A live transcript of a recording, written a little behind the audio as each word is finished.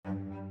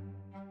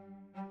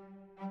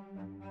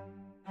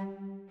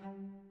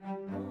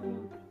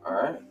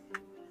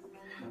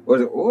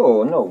Was it?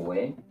 Oh, no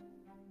way.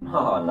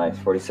 Oh, nice.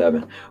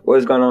 47. What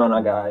is going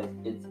on, guys?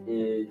 It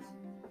is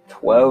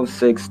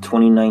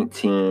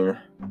 12/6/2019,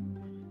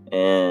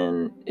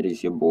 and it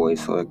is your boy,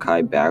 Solar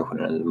Kai, back with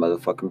another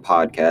motherfucking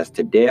podcast.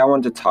 Today, I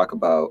want to talk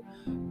about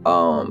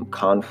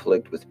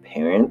conflict with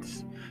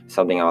parents.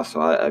 Something also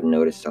I've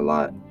noticed a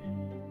lot.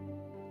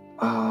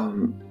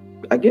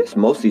 I guess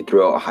mostly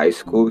throughout high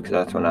school, because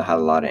that's when I had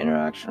a lot of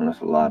interaction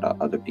with a lot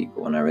of other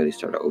people, and I really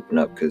started to open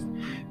up. Because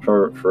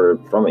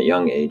from a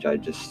young age, I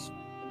just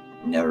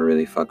never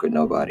really fuck with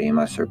nobody, and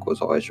my circle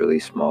was always really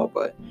small.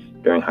 But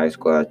during high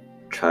school, I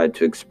tried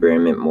to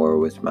experiment more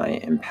with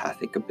my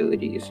empathic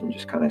abilities and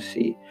just kind of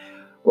see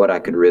what I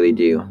could really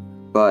do.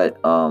 But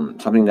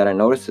something that I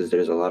noticed is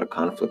there's a lot of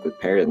conflict with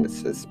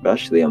parents,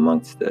 especially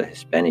amongst the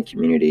Hispanic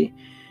community,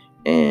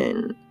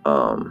 and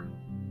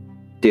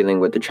dealing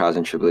with the trials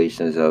and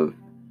tribulations of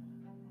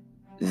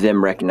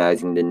them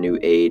recognizing the new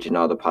age and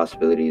all the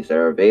possibilities that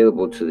are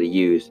available to the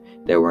youth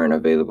that weren't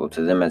available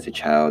to them as a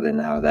child, and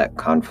how that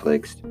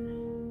conflicts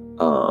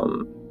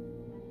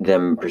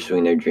them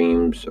pursuing their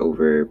dreams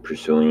over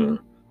pursuing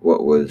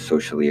what was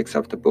socially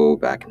acceptable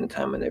back in the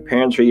time when their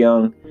parents were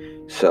young.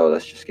 So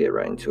let's just get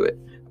right into it.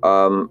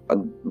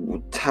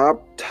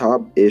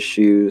 Top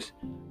issues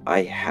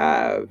I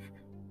have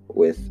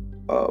with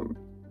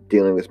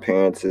dealing with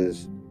parents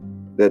is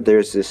that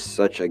there's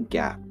such a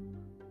gap.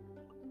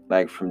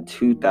 Like from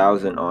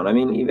 2000 on, I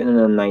mean, even in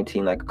the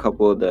 19, like a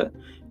couple of the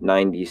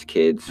 90s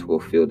kids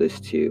will feel this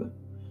too.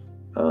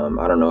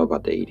 I don't know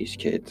about the 80s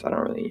kids. I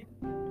don't really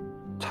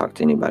talk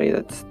to anybody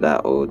that's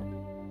that old.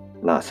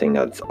 Not saying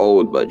that's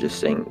old, but just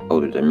saying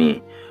older than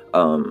me.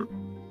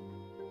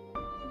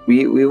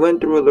 We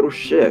went through a little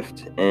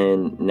shift,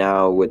 and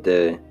now with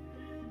the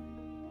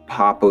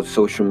pop of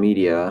social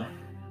media,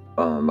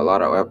 a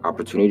lot of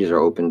opportunities are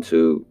open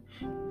to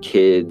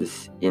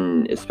kids,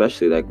 in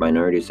especially like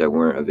minorities that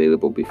weren't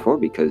available before.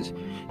 Because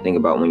think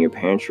about when your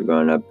parents were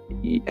growing up,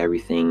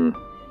 everything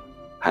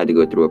had to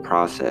go through a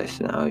process.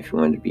 Now, if you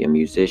wanted to be a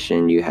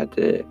musician, you had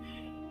to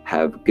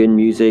have good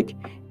music,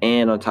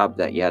 and on top of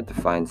that, you had to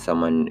find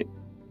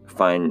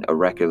a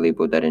record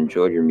label that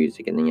enjoyed your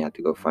music, and then you have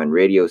to go find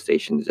radio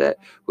stations that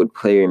would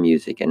play your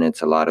music. And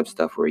it's a lot of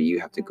stuff where you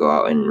have to go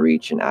out and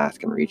reach and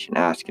ask.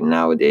 And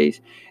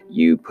nowadays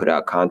you put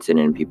out content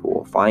and people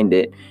will find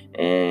it,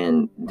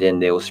 and then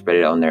they will spread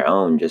it on their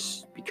own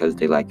just because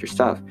they like your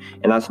stuff.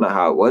 And that's not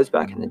how it was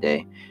back in the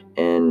day.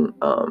 And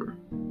a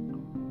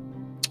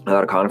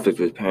lot of conflict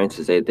with parents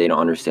is they don't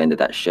understand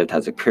that shift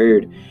has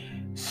occurred.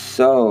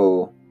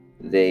 So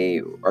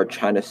they are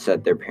trying to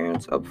set their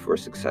parents up for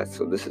success.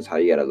 So this is how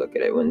you got to look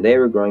at it. When they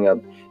were growing up,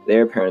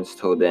 their parents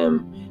told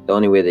them the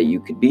only way that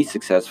you could be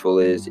successful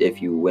is if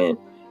you went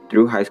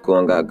through high school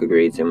and got good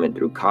grades, and went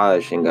through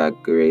college and got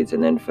good grades,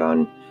 and then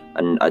found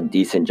a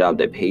decent job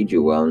that paid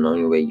you well. And the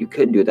only way you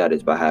could do that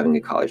is by having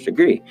a college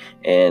degree.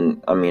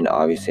 And I mean,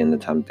 obviously in the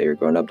time that they were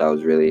growing up, that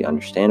was really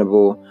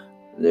understandable.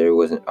 There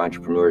wasn't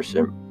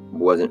entrepreneurship,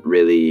 wasn't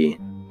really,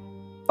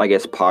 I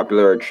guess,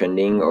 popular or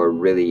trending or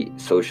really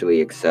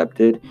socially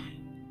accepted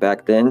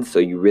back then. So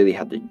you really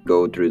had to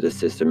go through the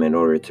system in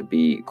order to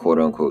be quote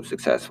unquote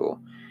successful.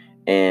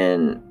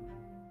 And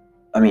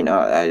I mean,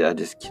 I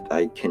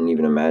can't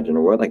even imagine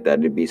a world like that.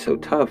 It'd be so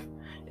tough,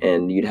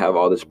 and you'd have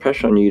all this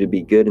pressure on you to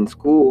be good in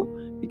school,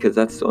 because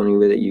that's the only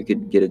way that you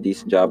could get a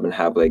decent job and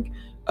have like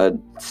a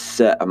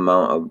set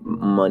amount of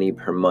money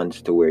per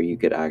month to where you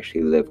could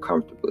actually live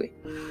comfortably.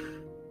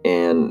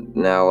 And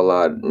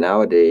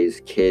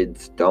nowadays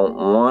kids don't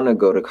want to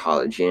go to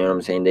college. You know what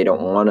I'm saying? They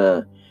don't want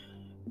to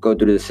go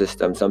through the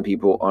system. Some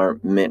people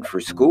aren't meant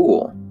for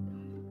school,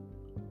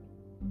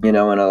 and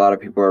a lot of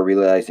people are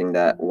realizing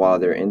that while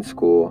they're in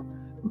school.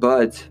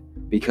 But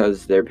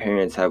because their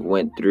parents have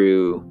went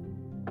through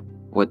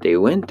what they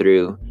went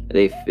through,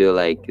 they feel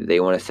like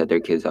they want to set their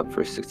kids up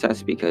for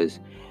success,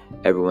 because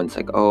everyone's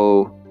like,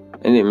 oh,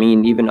 and I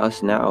mean, even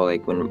us now,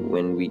 like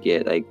when we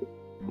get like,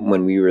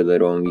 when we were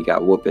little and we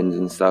got whoopings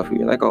and stuff, we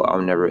were like, oh,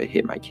 I'll never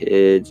hit my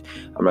kids.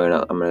 I'm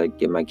gonna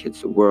give my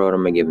kids the world.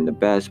 I'm gonna give them the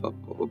best, blah,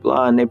 blah, blah,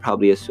 blah. And they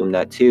probably assume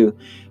that too.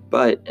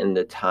 But in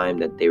the time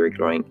that they were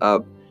growing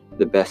up,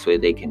 the best way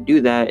they can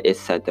do that is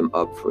set them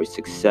up for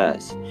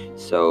success.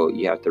 So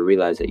you have to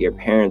realize that your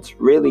parents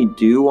really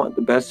do want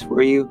the best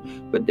for you,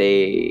 but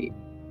they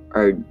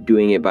are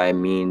doing it by a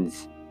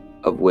means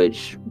of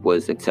which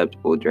was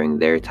acceptable during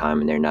their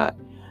time, and they're not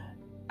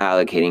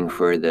allocating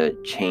for the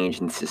change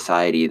in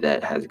society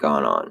that has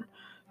gone on.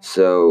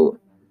 So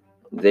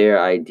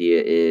their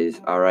idea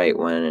is, all right,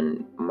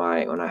 when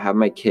I have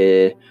my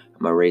kid,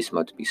 I'm gonna raise him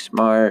up to be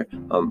smart,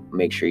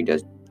 make sure he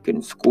does good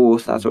in school.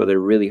 So that's why they're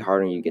really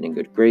hard on you getting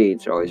good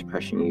grades. They're always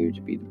pressuring you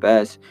to be the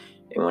best.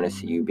 They want to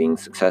see you being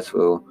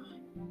successful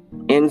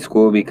in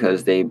school,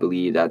 because they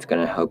believe that's going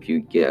to help you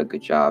get a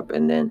good job.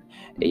 And then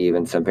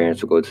even some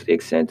parents will go to the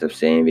extent of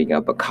saving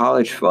up a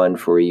college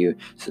fund for you,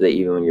 so that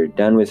even when you're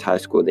done with high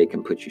school, they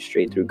can put you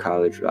straight through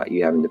college without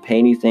you having to pay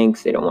anything,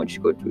 because they don't want you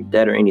to go through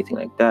debt or anything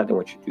like that. They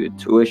want you to do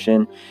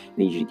tuition.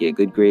 They need you to get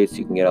good grades so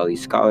you can get all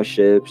these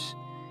scholarships.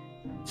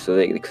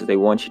 because they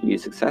want you to be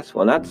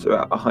successful, and that's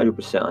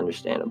 100%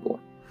 understandable.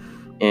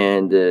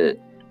 And the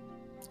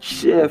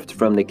shift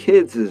from the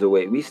kids is the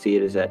way we see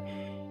it is that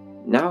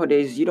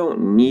nowadays you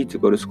don't need to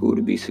go to school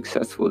to be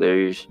successful.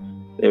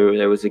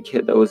 There was a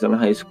kid that was in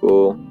high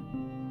school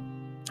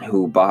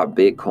who bought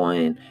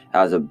Bitcoin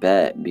as a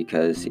bet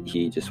because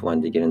he just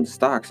wanted to get into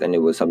stocks, and it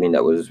was something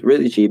that was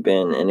really cheap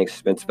and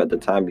inexpensive at the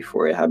time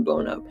before it had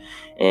blown up.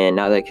 And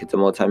now that kid's a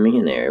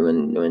multimillionaire.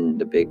 When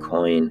the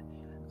Bitcoin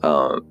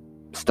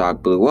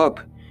stock blew up,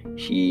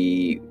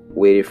 he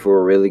waited for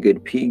a really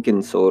good peak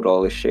and sold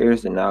all his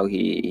shares, and now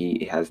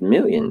he has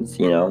millions,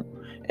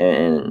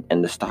 and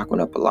the stock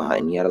went up a lot,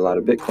 and he had a lot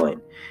of Bitcoin.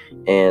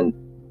 And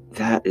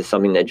that is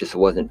something that just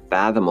wasn't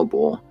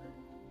fathomable,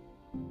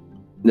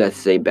 let's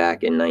say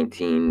back in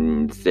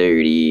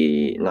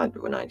 1950,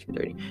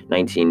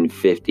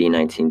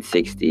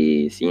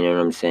 1960s, you know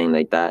what I'm saying?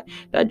 Like that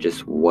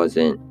just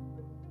wasn't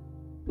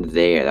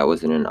there. That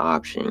wasn't an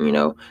option,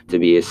 to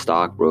be a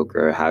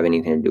stockbroker or have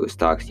anything to do with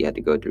stocks. You had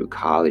to go through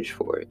college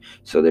for it.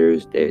 So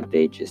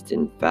they just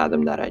didn't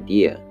fathom that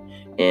idea.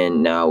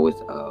 And now with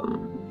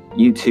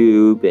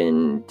YouTube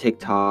and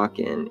TikTok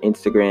and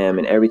Instagram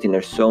and everything,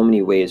 there's so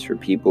many ways for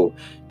people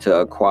to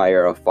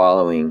acquire a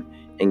following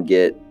and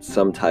get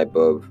some type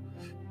of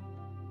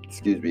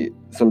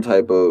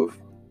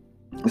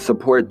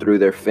support through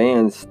their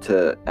fans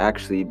to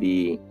actually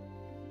be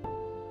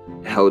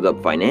held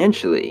up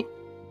financially.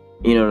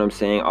 You know what I'm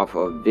saying? Off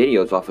of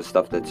videos, off of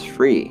stuff that's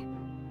free.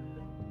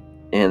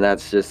 And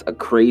that's just a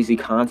crazy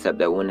concept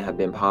that wouldn't have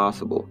been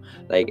possible.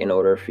 Like, in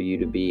order for you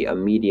to be a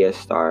media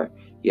star,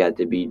 you had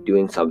to be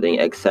doing something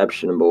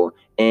exceptional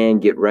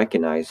and get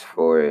recognized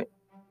for it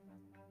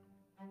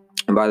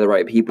by the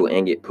right people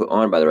and get put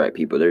on by the right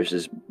people. There's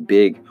this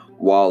big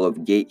wall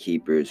of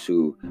gatekeepers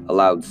who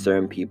allowed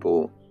certain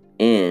people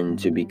in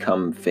to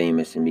become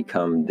famous and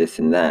become this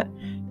and that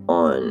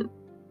on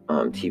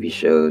TV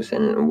shows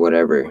and what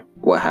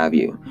have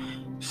you.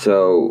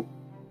 So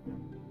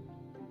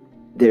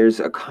there's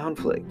a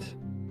conflict,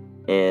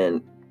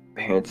 and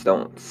parents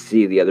don't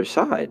see the other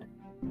side.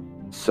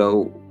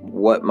 So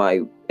what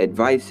my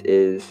advice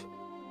is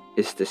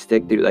to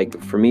stick through. Like,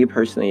 for me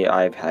personally,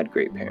 I've had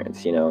great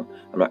parents. I'm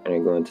not going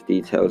to go into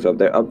details of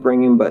their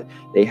upbringing, but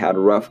they had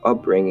rough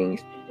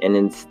upbringings, and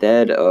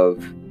instead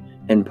of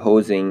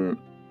imposing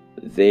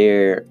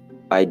their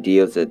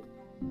ideals that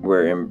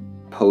were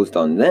imposed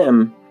on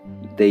them,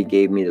 they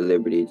gave me the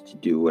liberty to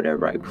do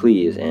whatever I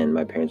please. And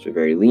my parents were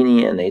very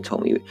lenient, and they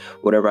told me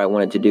whatever I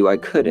wanted to do, I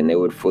could, and they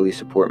would fully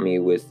support me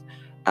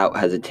without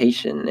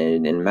hesitation. And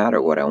it didn't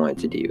matter what I wanted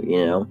to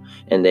do,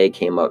 and they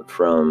came up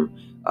from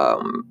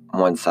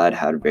one side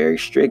had very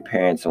strict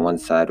parents, and one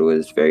side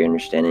was very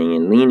understanding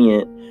and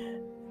lenient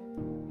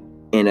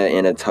in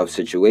a tough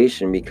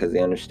situation, because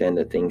they understand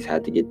that things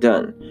had to get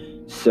done.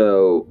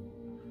 So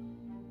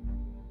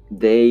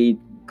they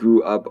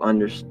grew up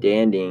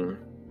understanding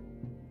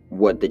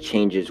what the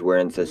changes were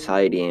in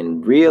society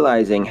and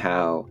realizing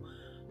how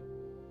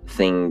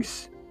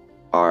things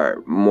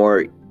are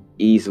more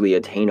easily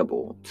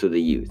attainable to the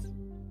youth.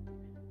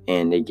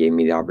 And they gave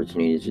me the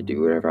opportunity to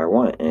do whatever I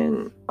want.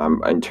 And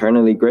I'm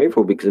internally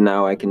grateful, because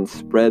now I can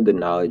spread the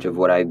knowledge of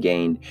what I've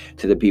gained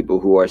to the people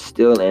who are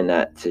still in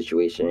that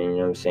situation.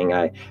 And, I'm saying?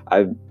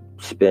 I've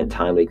spent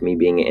time, like me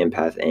being an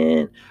empath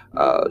and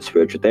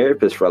spiritual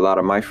therapist for a lot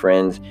of my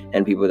friends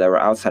and people that were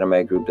outside of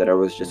my group that I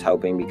was just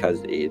helping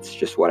because it's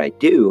just what I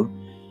do.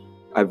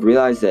 I've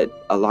realized that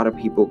a lot of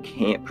people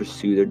can't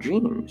pursue their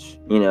dreams.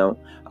 A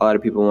lot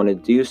of people want to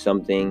do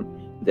something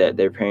that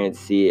their parents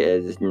see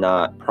as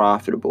not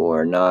profitable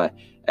or not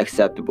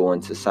acceptable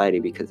in society,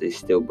 because they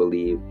still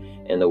believe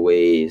in the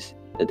ways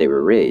that they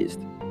were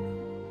raised.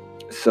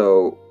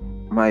 So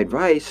my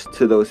advice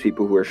to those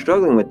people who are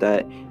struggling with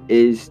that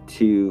is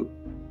to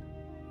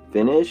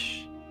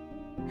finish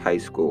high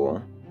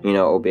school,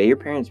 obey your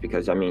parents,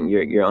 because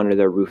you're under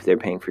their roof. They're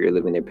paying for your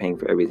living. They're paying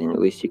for everything. The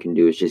least you can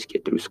do is just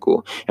get through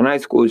school. And high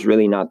school is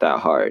really not that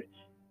hard.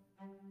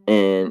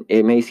 And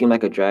it may seem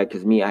like a drag,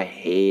 because I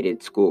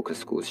hated school, because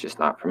school is just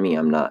not for me.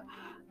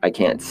 I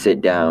can't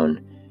sit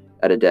down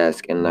at a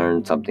desk and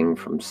learn something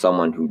from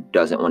someone who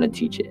doesn't want to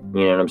teach it.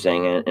 You know what I'm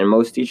saying? And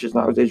most teachers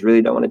nowadays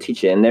really don't want to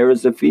teach it. And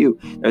there's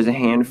a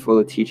handful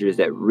of teachers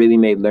that really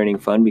made learning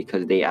fun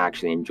because they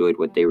actually enjoyed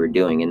what they were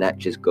doing. And that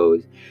just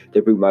goes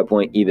to prove my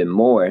point even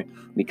more,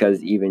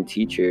 because even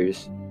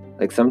teachers,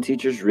 like some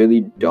teachers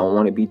really don't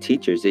want to be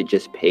teachers. It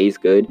just pays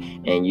good,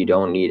 and you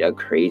don't need a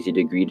crazy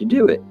degree to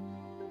do it.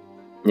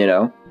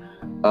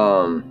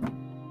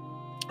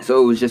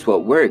 So it was just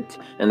what worked,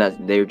 and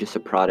that they were just a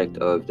product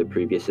of the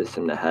previous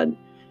system that had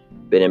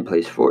been in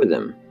place for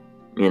them,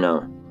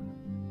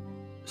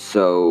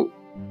 So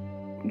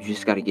you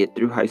just got to get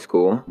through high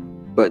school,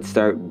 but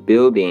start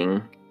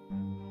building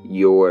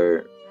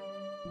your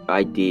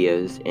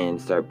ideas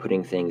and start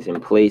putting things in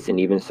place, and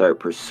even start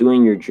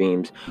pursuing your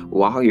dreams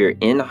while you're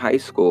in high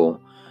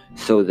school,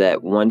 so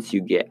that once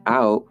you get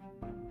out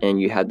and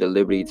you have the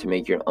liberty to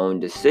make your own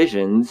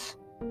decisions,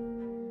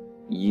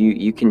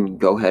 you can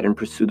go ahead and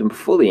pursue them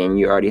fully, and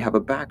you already have a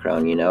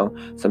background.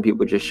 Some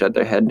people just shut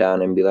their head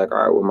down and be like, all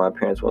right, well, my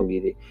parents want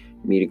me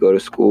to go to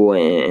school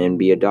and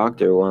be a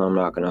doctor. Well, I'm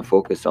not going to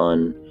focus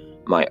on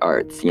my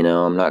arts.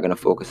 I'm not going to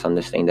focus on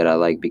this thing that I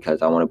like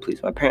because I want to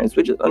please my parents,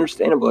 which is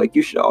understandable. Like,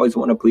 you should always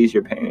want to please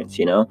your parents,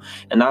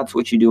 and that's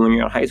what you do when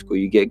you're in high school.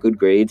 You get good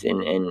grades,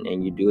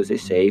 and you do as they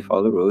say,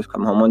 follow the rules,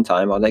 come home on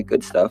time, all that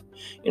good stuff.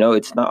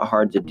 It's not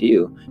hard to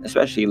do,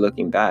 especially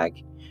looking back,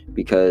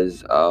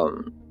 because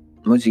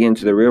once you get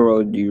into the real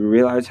world, you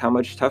realize how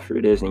much tougher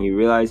it is, and you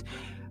realize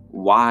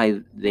why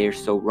they're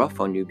so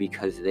rough on you,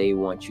 because they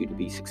want you to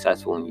be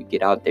successful when you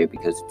get out there,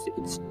 because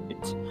it's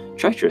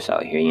treacherous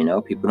out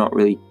here. People don't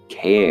really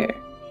care.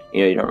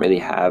 You don't really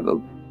have a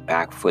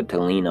back foot to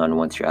lean on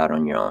once you're out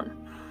on your own.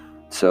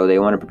 So they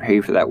want to prepare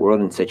you for that world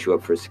and set you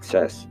up for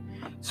success.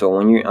 So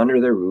when you're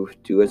under their roof,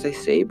 do as they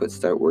say, but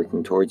start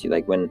working towards you.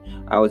 Like when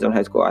I was in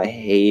high school, I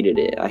hated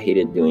it. I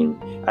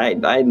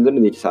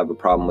literally just have a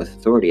problem with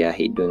authority. I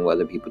hate doing what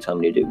other people tell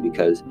me to do,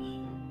 because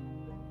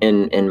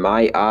in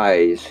my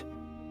eyes,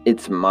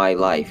 it's my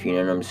life. You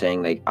know what I'm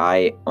saying? Like,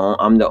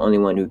 I'm the only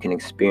one who can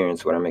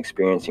experience what I'm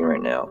experiencing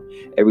right now.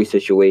 Every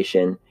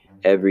situation,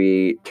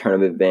 every turn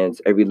of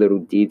events, every little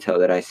detail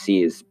that I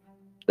see is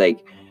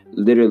like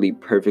literally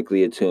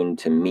perfectly attuned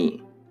to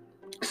me.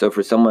 So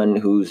for someone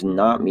who's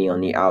not me on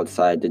the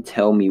outside to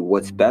tell me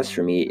what's best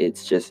for me,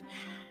 it's just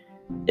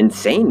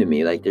insane to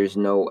me. Like,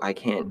 I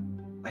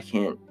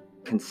can't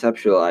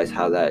conceptualize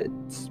how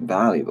that's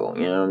valuable.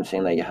 You know what I'm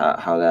saying? Like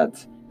how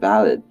that's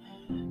valid.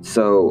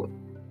 So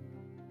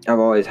I've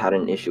always had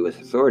an issue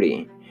with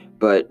authority,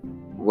 but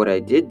what I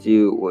did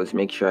do was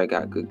make sure I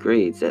got good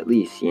grades, at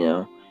least,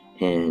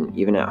 and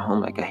even at home,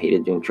 like, I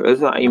hated doing chores.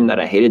 It's not even that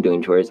I hated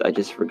doing chores, I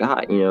just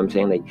forgot, you know what I'm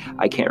saying? Like,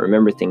 I can't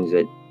remember things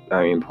that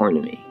are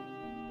important to me,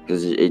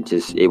 because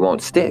it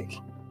won't stick.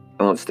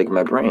 It won't stick in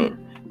my brain.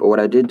 But what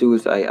I did do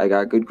is I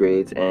got good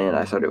grades, and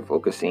I started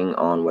focusing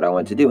on what I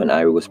wanted to do, and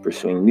I was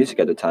pursuing music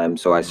at the time,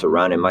 so I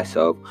surrounded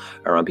myself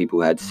around people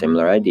who had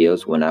similar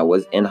ideas when I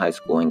was in high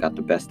school and got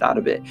the best out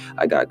of it.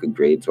 I got good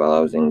grades while I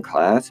was in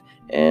class,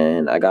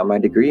 and I got my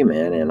degree,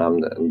 man, and I'm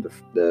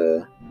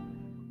the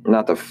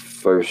not the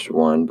first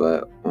one,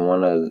 but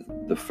one of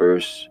the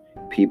first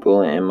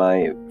people in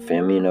my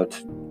family,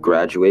 to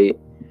graduate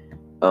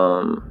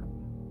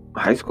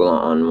high school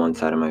on one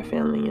side of my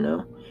family,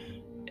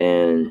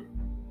 and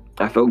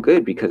I felt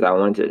good because I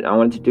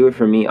wanted to do it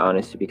for me,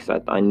 honestly,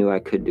 because I knew I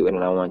could do it,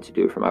 and I wanted to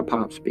do it for my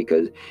pops,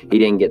 because he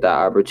didn't get that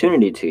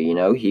opportunity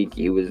to.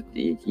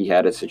 He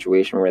had a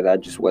situation where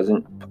that just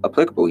wasn't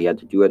applicable. He had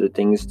to do other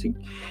things to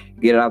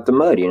get it out the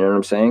mud. You know what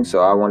I'm saying? So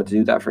I wanted to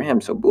do that for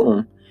him. So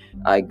boom,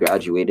 I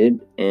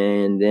graduated,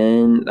 and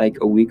then like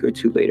a week or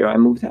two later, I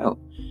moved out.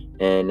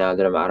 And now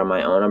that I'm out on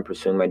my own, I'm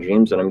pursuing my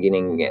dreams, and I'm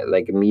getting,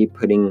 like, me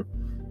putting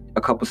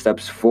a couple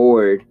steps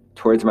forward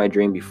towards my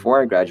dream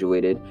before I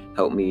graduated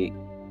helped me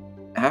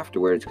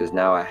afterwards, because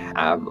now I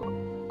have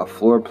a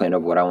floor plan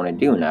of what I want to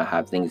do, and I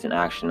have things in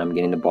action. I'm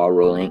getting the ball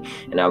rolling,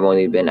 and I've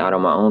only been out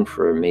on my own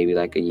for maybe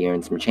like a year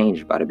and some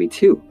change, about to be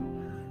 2,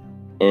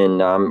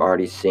 and I'm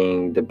already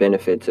seeing the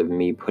benefits of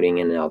me putting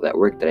in all that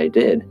work that I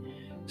did.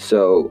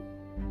 So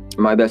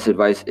my best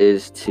advice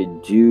is to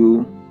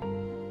do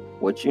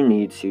what you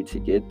need to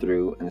get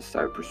through and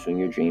start pursuing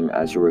your dream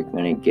as you're working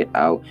on it. Get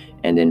out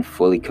and then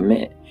fully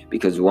commit,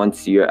 because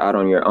once you're out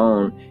on your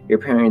own, your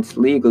parents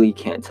legally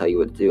can't tell you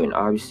what to do. And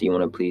obviously you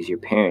want to please your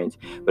parents,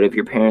 but if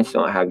your parents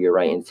don't have your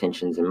right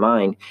intentions in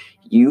mind,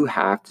 you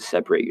have to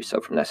separate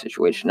yourself from that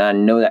situation. Now, I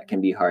know that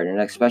can be hard, and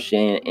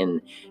especially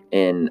in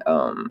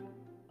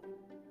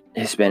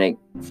Hispanic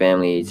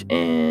families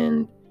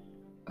and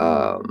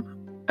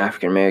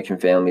African American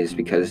families,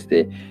 because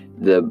the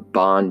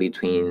bond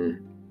between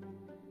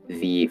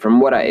from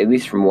what I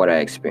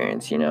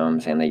experienced, I'm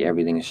saying, like,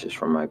 everything is just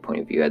from my point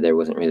of view. There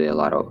wasn't really a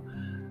lot of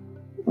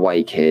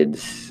white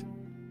kids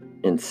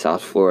in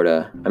South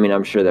Florida. I mean,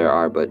 I'm sure there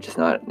are, but just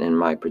not in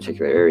my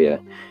particular area.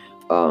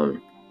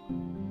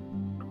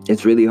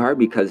 It's really hard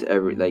because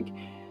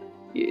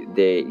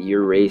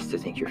you're raised to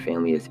think your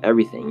family is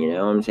everything, you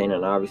know what I'm saying?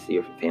 And obviously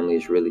your family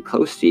is really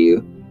close to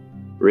you,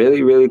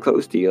 really, really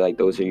close to you. Like,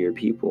 those are your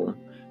people.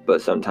 But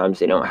sometimes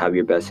they don't have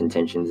your best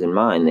intentions in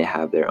mind. They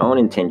have their own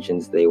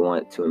intentions they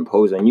want to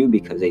impose on you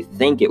because they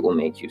think it will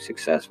make you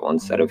successful.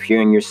 Instead of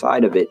hearing your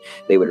side of it,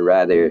 they would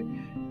rather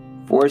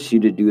force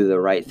you to do the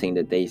right thing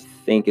that they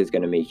think is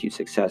going to make you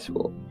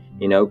successful,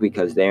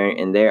 because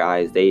in their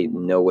eyes, they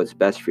know what's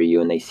best for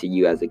you, and they see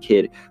you as a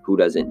kid who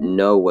doesn't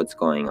know what's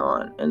going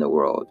on in the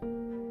world. You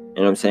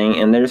know what I'm saying?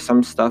 And there's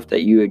some stuff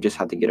that you just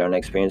have to get on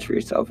experience for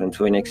yourself. And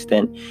to an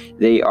extent,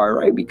 they are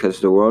right,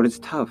 because the world is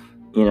tough.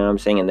 You know what I'm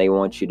saying? And they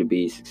want you to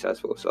be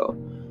successful. So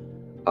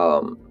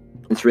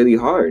it's really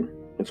hard.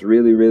 It's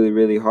really, really,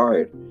 really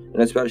hard.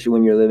 And especially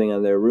when you're living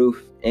on their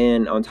roof.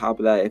 And on top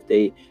of that, if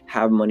they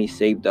have money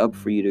saved up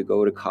for you to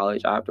go to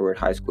college afterward,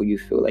 high school, you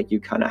feel like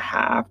you kind of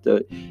have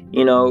to,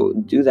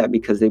 do that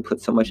because they put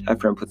so much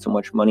effort and put so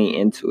much money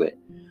into it.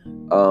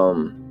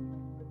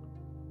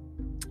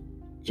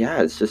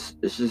 yeah, it's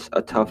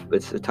a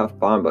tough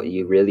bond, but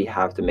you really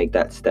have to make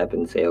that step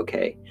and say,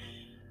 okay,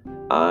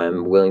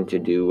 I'm willing to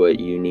do what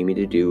you need me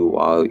to do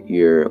while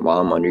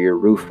I'm under your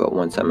roof, but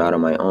once I'm out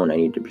on my own, I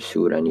need to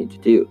pursue what I need to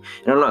do.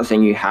 And I'm not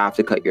saying you have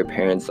to cut your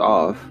parents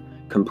off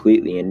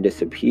completely and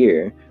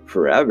disappear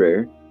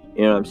forever.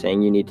 You know what I'm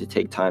saying? You need to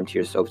take time to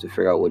yourself to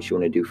figure out what you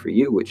want to do for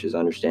you, which is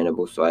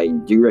understandable. So I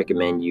do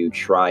recommend you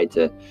try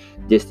to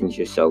distance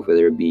yourself,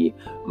 whether it be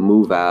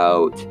move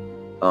out,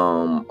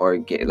 or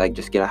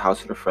just get a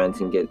house with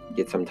friends and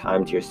get some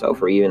time to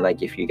yourself, or even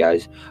like if you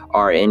guys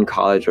are in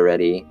college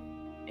already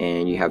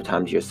and you have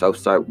time to yourself,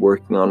 start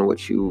working on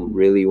what you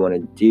really want to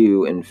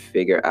do and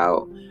figure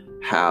out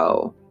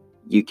how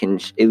you can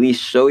at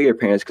least show your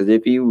parents. Because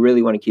if you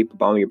really want to keep a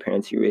bond with your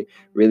parents, you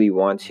really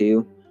want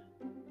to,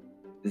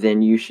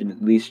 then you should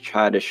at least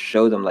try to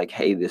show them like,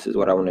 hey, this is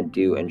what I want to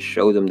do, and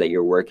show them that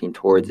you're working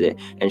towards it,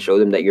 and show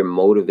them that you're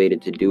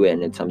motivated to do it,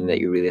 and it's something that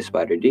you really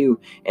aspire to do,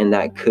 and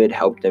that could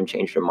help them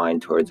change their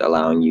mind towards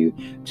allowing you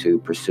to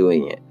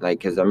pursuing it. Like,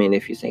 because I mean,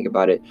 if you think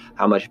about it,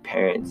 how much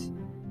parents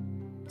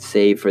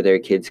save for their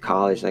kids'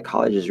 college. Like,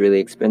 college is really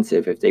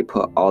expensive. If they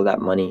put all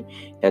that money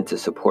into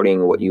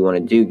supporting what you want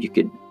to do, you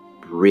could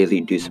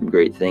really do some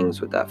great things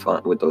with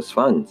those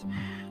funds.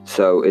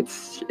 So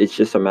it's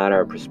just a matter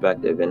of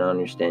perspective and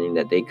understanding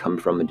that they come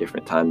from a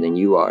different time than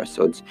you are.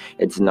 So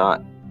it's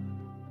not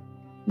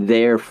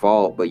their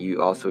fault, but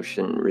you also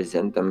shouldn't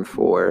resent them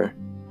for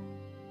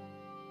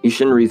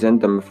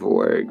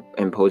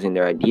imposing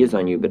their ideas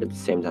on you, but at the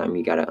same time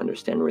you got to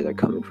understand where they're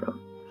coming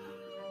from.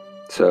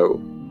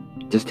 So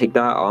just take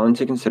that all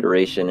into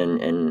consideration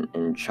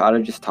and try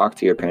to just talk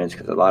to your parents,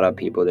 because a lot of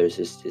people, there's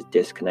this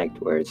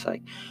disconnect where it's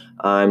like,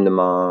 I'm the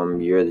mom,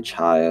 you're the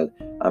child,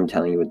 I'm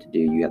telling you what to do,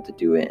 you have to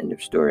do it, end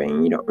of story,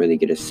 and you don't really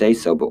get to say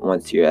so. But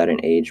once you're at an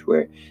age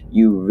where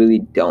you really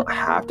don't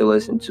have to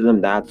listen to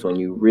them, that's when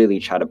you really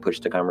try to push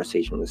the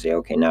conversation and say,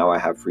 okay, now I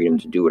have freedom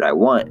to do what I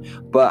want,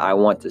 but I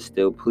want to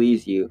still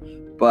please you,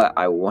 but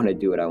I want to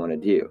do what I want to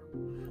do.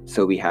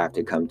 So we have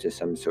to come to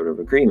some sort of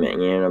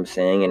agreement, you know what I'm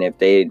saying? And if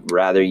they'd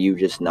rather you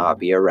just not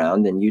be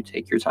around, then you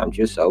take your time to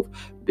yourself,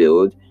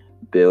 build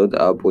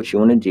up what you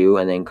want to do,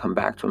 and then come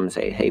back to them and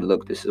say, hey,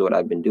 look, this is what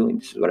I've been doing.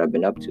 This is what I've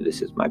been up to.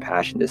 This is my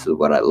passion. This is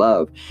what I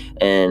love.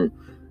 And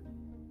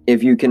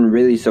if you can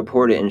really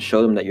support it and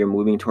show them that you're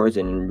moving towards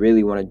it and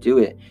really want to do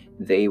it,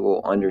 they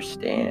will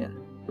understand.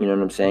 You know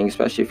what I'm saying?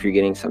 Especially if you're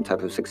getting some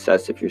type of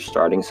success, if you're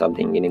starting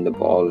something, getting the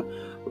ball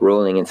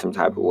rolling in some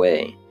type of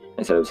way.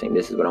 Instead of saying,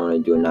 this is what I want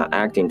to do, and not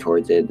acting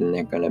towards it, then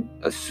they're going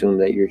to assume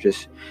that you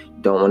just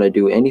don't want to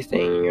do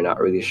anything and you're not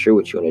really sure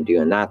what you want to do.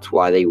 And that's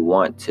why they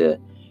want to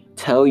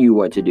tell you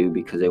what to do,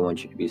 because they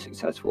want you to be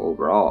successful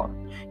overall.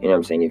 You know what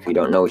I'm saying? If you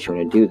don't know what you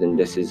want to do, then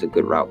this is a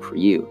good route for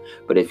you.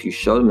 But if you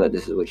show them that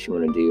this is what you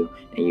want to do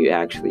and you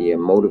actually are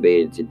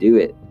motivated to do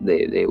it,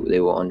 they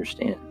will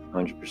understand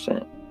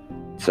 100%.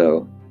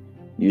 So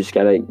you just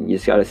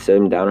gotta sit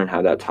them down and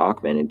have that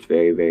talk, man. It's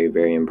very, very,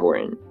 very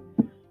important.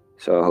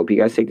 So I hope you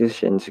guys take this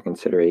shit into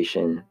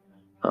consideration.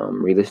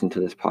 Re-listen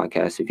to this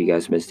podcast if you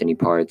guys missed any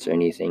parts or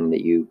anything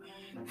that you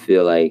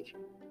feel like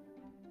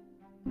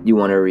you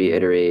want to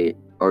reiterate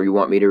or you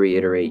want me to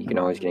reiterate. You can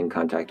always get in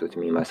contact with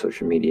me. My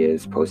social media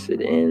is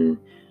posted in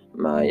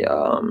my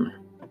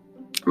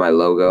my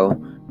logo.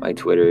 My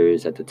Twitter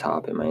is at the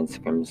top and my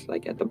Instagram is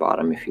like at the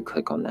bottom. If you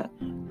click on that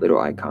little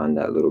icon,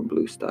 that little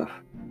blue stuff,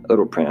 a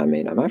little print I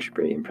made, I'm actually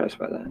pretty impressed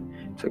by that.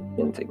 So it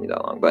didn't take me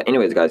that long. But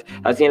anyways, guys,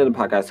 that's the end of the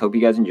podcast. Hope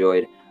you guys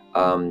enjoyed.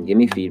 Give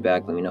me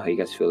feedback. Let me know how you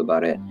guys feel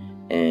about it.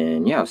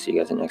 And yeah, I'll see you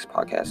guys in the next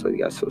podcast. Love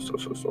you guys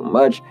so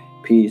much.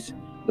 Peace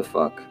the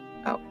fuck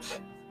out.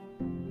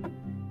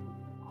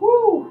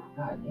 Whew.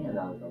 God damn,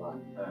 that was a lot.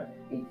 All right,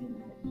 18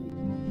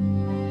 minutes.